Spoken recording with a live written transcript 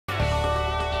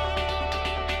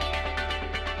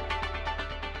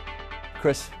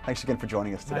Chris, thanks again for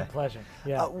joining us today. My pleasure.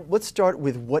 Yeah. Let's start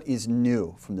with what is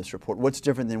new from this report. What's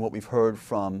different than what we've heard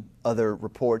from other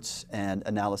reports and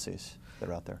analyses that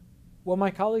are out there? What my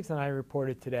colleagues and I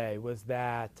reported today was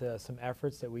that some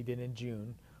efforts that we did in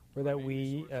June were that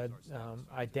we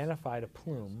identified a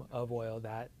plume of oil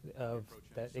that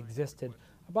existed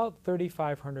about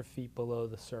 3,500 feet below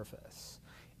the surface.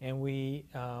 And we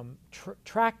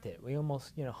tracked it. We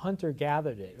almost,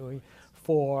 hunter-gathered it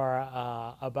for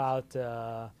about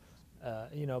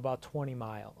 20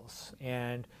 miles.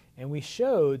 And we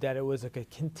showed that it was like a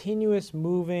continuous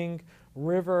moving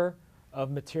river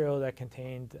of material that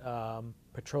contained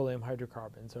petroleum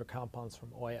hydrocarbons or compounds from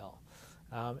oil.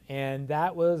 And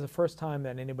that was the first time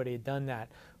that anybody had done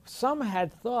that. Some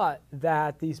had thought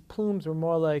that these plumes were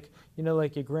more like,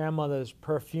 like your grandmother's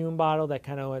perfume bottle that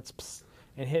kind of went psst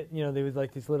and hit, there was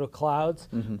like these little clouds.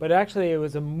 Mm-hmm. But actually it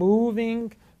was a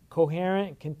moving,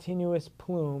 coherent, continuous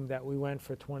plume that we went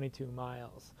for 22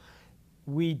 miles.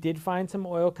 We did find some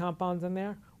oil compounds in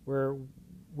there. We're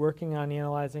working on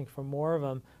analyzing for more of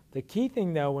them. The key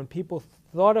thing, though, when people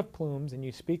thought of plumes, and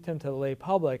you speak to them to the lay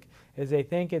public, is they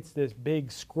think it's this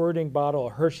big squirting bottle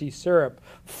of Hershey syrup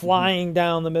flying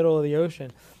down the middle of the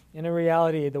ocean. And in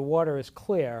reality, the water is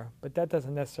clear, but that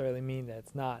doesn't necessarily mean that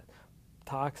it's not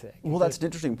toxic. Well, that's an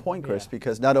interesting point, Chris,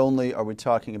 because not only are we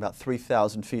talking about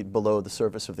 3,000 feet below the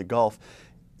surface of the Gulf,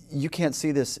 you can't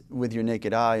see this with your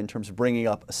naked eye in terms of bringing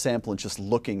up a sample and just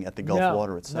looking at the Gulf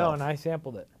water itself. No, and I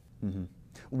sampled it. Mm-hmm.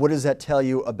 What does that tell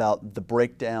you about the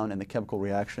breakdown and the chemical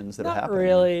reactions that are happening? Not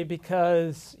really,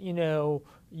 because the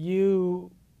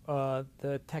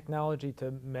technology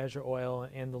to measure oil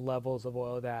and the levels of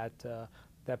oil that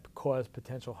cause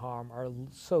potential harm are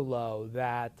so low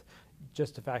that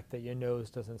just the fact that your nose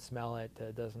doesn't smell it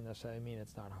doesn't necessarily mean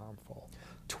it's not harmful.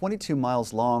 22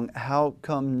 miles long. How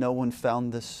come no one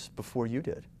found this before you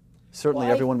did? Certainly,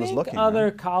 everyone was looking.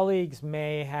 Other colleagues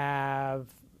may have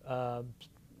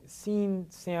seen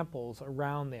samples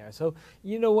around there. So,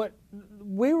 what,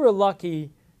 we were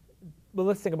lucky, but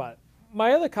let's think about it.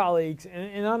 My other colleagues,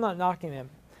 and I'm not knocking them,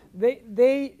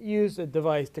 they used a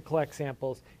device to collect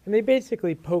samples, and they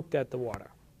basically poked at the water.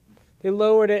 They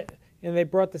lowered it, and they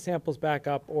brought the samples back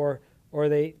up, or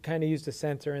they kind of used a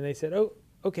sensor, and they said, oh,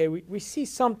 okay, we see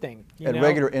something. At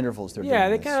regular intervals they're doing this. Yeah,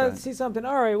 they kind of right? see something.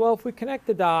 All right, well, if we connect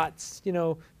the dots,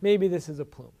 maybe this is a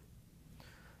plume.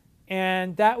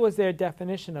 And that was their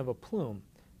definition of a plume.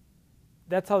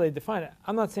 That's how they define it.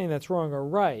 I'm not saying that's wrong or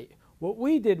right. What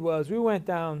we did was we went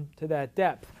down to that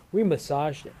depth. We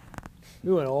massaged it.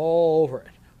 We went all over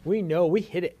it. We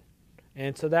hit it.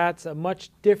 And so that's a much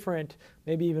different,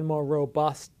 maybe even more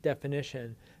robust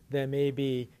definition than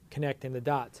maybe connecting the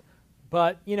dots.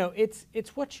 But,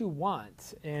 it's what you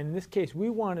want. And in this case, we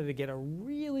wanted to get a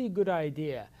really good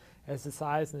idea as the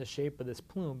size and the shape of this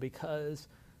plume, because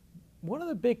one of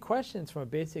the big questions from a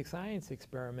basic science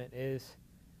experiment is,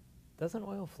 doesn't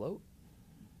oil float?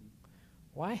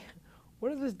 Why?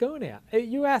 What is this going at?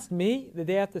 You asked me the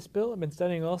day after the spill. I've been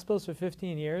studying oil spills for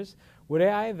 15 years. Would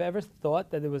I have ever thought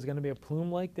that there was going to be a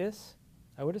plume like this?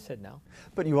 I would have said no.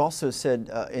 But you also said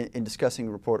in discussing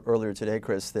a report earlier today,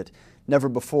 Chris, that never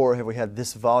before have we had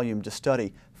this volume to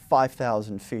study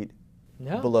 5,000 feet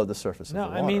below the surface of the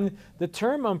water. No, I mean, the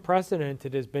term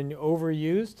unprecedented has been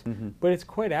overused, but it's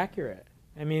quite accurate.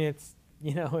 I mean, it's,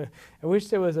 I wish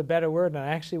there was a better word, and I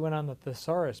actually went on the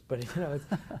thesaurus, but,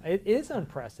 it is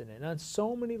unprecedented on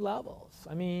so many levels.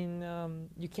 I mean,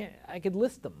 I could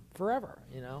list them forever,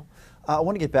 I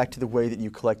want to get back to the way that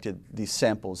you collected these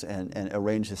samples and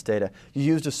arranged this data. You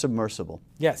used a submersible.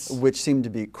 Yes. Which seemed to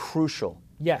be crucial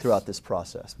throughout this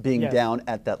process, being down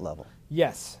at that level.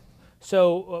 Yes.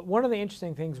 So one of the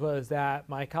interesting things was that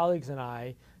my colleagues and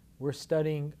I were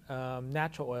studying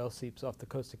natural oil seeps off the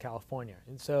coast of California.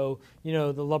 And so,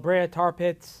 the La Brea tar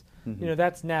pits,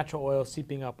 that's natural oil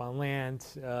seeping up on land.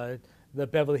 The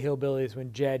Beverly Hillbillies,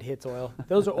 when Jed hits oil,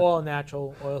 those are all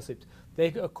natural oil seeps. They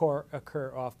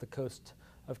occur off the coast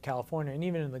of California and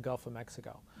even in the Gulf of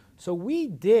Mexico. So we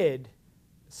did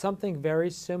something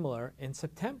very similar in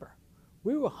September.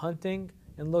 We were hunting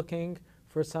and looking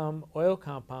for some oil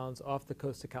compounds off the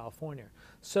coast of California.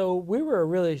 So we were a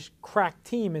really crack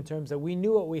team in terms that we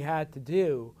knew what we had to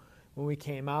do when we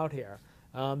came out here.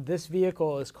 This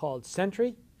vehicle is called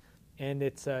Sentry, and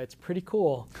it's pretty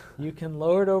cool. You can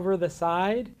lower it over the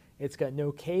side. It's got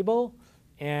no cable,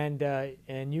 and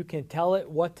you can tell it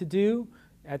what to do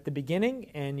at the beginning,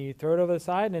 and you throw it over the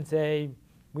side and say,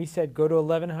 we said go to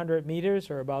 1,100 meters,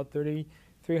 or about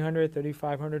 3,300,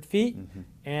 3,500 feet,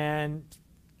 and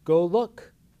go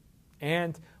look.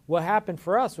 And what happened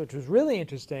for us, which was really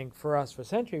interesting for us for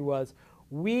Sentry, was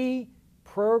we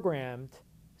programmed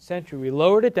Sentry. We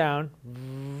lowered it down,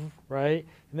 right?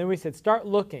 And then we said, start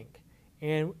looking.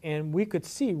 And we could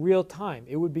see real time.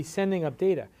 It would be sending up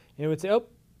data. And it would say, oh,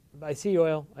 I see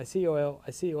oil, I see oil,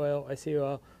 I see oil, I see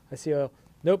oil, I see oil.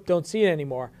 Nope, don't see it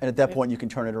anymore. And at that point, you can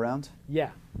turn it around?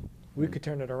 Yeah, we could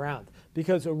turn it around.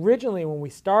 Because originally when we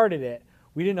started it,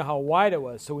 we didn't know how wide it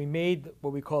was. So we made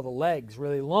what we call the legs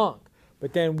really long.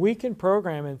 But then we can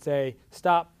program and say,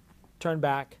 stop, turn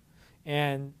back.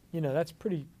 And that's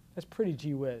pretty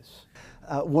gee whiz.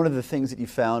 One of the things that you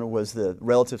found was the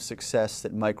relative success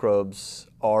that microbes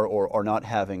are or are not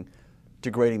having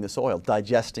degrading this oil,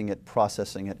 digesting it,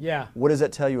 processing it. Yeah. What does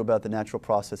that tell you about the natural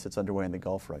process that's underway in the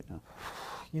Gulf right now?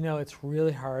 It's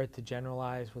really hard to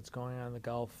generalize what's going on in the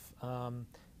Gulf.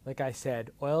 Like I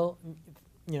said, oil,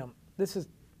 this is,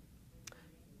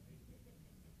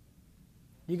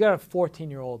 you got a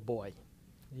 14-year-old boy.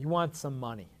 You want some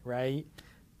money, right?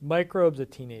 Microbes are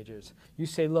teenagers. You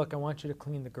say, look, I want you to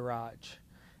clean the garage.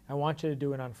 I want you to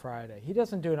do it on Friday. He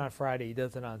doesn't do it on Friday, he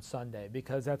does it on Sunday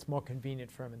because that's more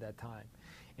convenient for him at that time.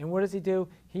 And what does he do?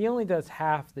 He only does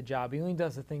half the job. He only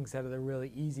does the things that are the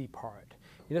really easy part.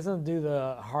 He doesn't do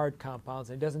the hard compounds,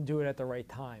 and he doesn't do it at the right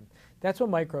time. That's what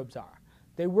microbes are.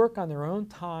 They work on their own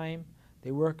time,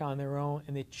 they work on their own,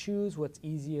 and they choose what's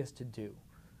easiest to do.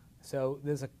 So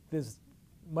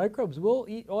microbes will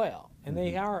eat oil, and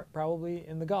they are probably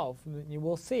in the Gulf, and you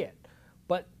will see it.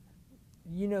 But,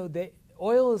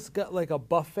 oil has got like a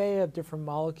buffet of different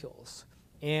molecules.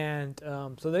 And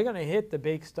so they're going to hit the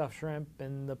baked stuffed shrimp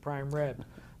and the prime rib.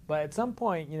 But at some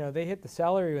point, they hit the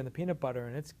celery and the peanut butter,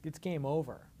 and it's game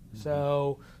over.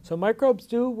 So microbes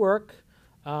do work.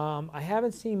 I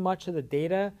haven't seen much of the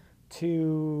data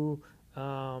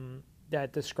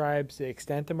that describes the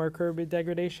extent of microbial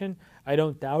degradation. I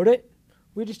don't doubt it.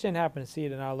 We just didn't happen to see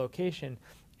it in our location.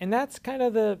 And that's kind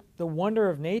of the wonder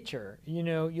of nature. You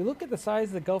look at the size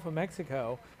of the Gulf of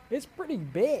Mexico, it's pretty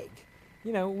big.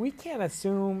 We can't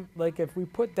assume, like, if we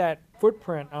put that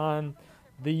footprint on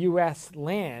the U.S.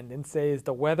 land and say, is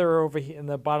the weather over here in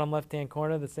the bottom left-hand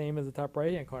corner the same as the top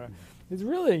right-hand corner? It's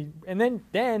really, and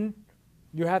then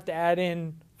you have to add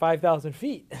in 5,000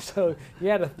 feet. So you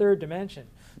add a third dimension.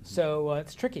 So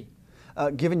it's tricky.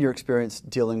 Given your experience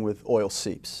dealing with oil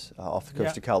seeps off the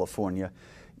coast of California,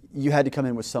 you had to come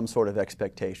in with some sort of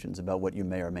expectations about what you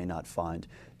may or may not find.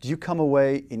 Did you come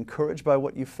away encouraged by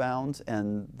what you found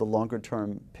and the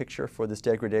longer-term picture for this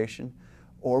degradation?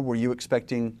 Or were you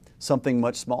expecting something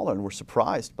much smaller and were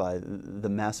surprised by the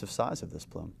massive size of this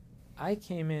plume? I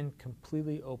came in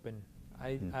completely open.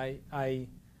 I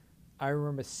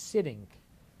remember sitting,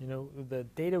 the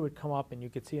data would come up and you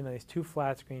could see these two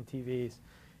flat-screen TVs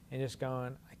and just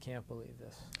going, I can't believe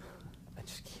this. I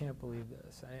just can't believe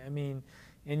this. I mean,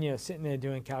 and sitting there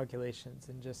doing calculations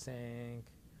and just saying,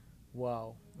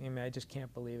 whoa, I just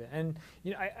can't believe it. And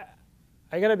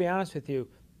I got to be honest with you,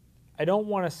 I don't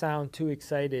want to sound too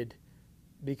excited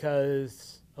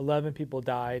because 11 people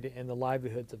died and the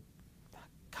livelihoods of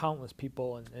countless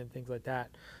people and things like that.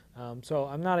 So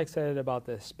I'm not excited about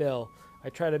the spill. I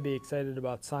try to be excited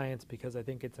about science because I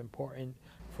think it's important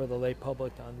for the lay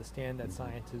public to understand that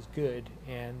science is good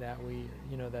and that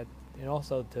and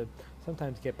also to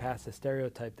sometimes get past the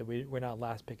stereotype that we're not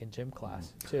last pick in gym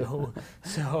class too.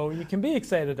 So you can be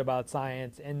excited about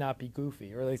science and not be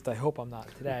goofy, or at least I hope I'm not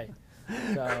today.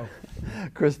 So,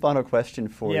 Chris, final question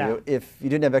for you. If you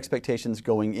didn't have expectations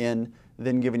going in,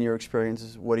 then given your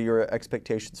experiences, what are your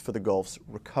expectations for the Gulf's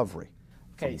recovery?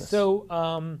 Okay,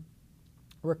 so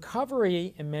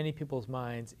recovery in many people's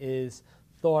minds is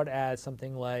thought as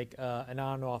something like an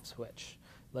on-off switch,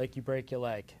 like you break your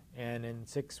leg, and then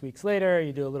 6 weeks later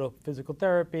you do a little physical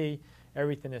therapy,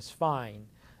 everything is fine.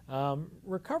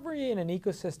 Recovery in an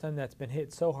ecosystem that's been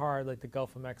hit so hard like the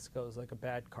Gulf of Mexico is like a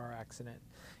bad car accident.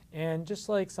 And just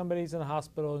like somebody's in the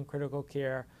hospital in critical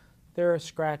care, there are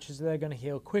scratches that are going to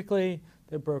heal quickly,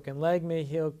 their broken leg may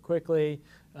heal quickly,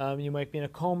 you might be in a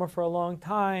coma for a long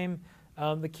time.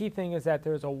 The key thing is that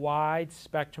there's a wide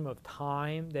spectrum of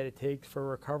time that it takes for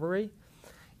recovery.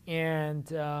 And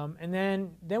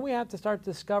then we have to start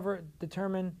to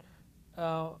determine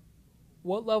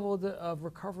what level of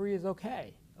recovery is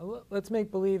okay. Let's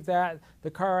make believe that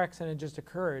the car accident just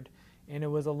occurred and it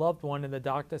was a loved one and the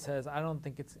doctor says, I don't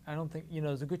think,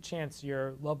 there's a good chance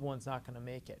your loved one's not going to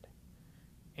make it.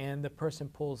 And the person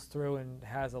pulls through and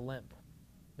has a limp.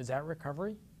 Is that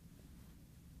recovery?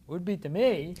 Would be to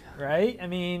me, right? I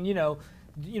mean,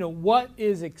 what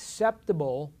is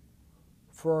acceptable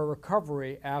for a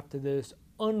recovery after this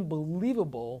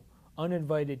unbelievable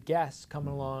uninvited guests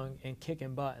coming along and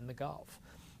kicking butt in the Gulf?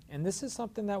 And this is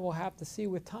something that we'll have to see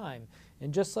with time.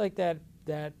 And just like that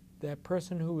that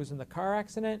person who was in the car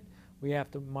accident, we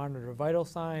have to monitor vital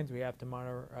signs, we have to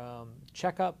monitor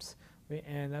checkups,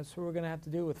 and that's what we're going to have to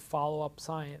do with follow-up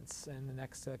science in the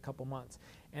next couple months.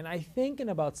 And I think in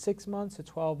about 6 months to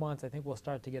 12 months, I think we'll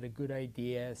start to get a good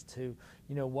idea as to,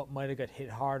 what might have got hit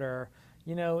harder.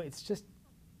 It's just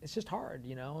hard,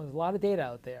 There's a lot of data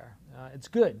out there. It's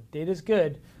good. Data's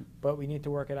good, but we need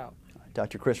to work it out.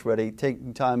 Dr. Chris Reddy,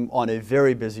 taking time on a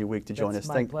very busy week to join us. It's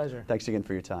my pleasure. Thanks again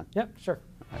for your time. Yep, sure.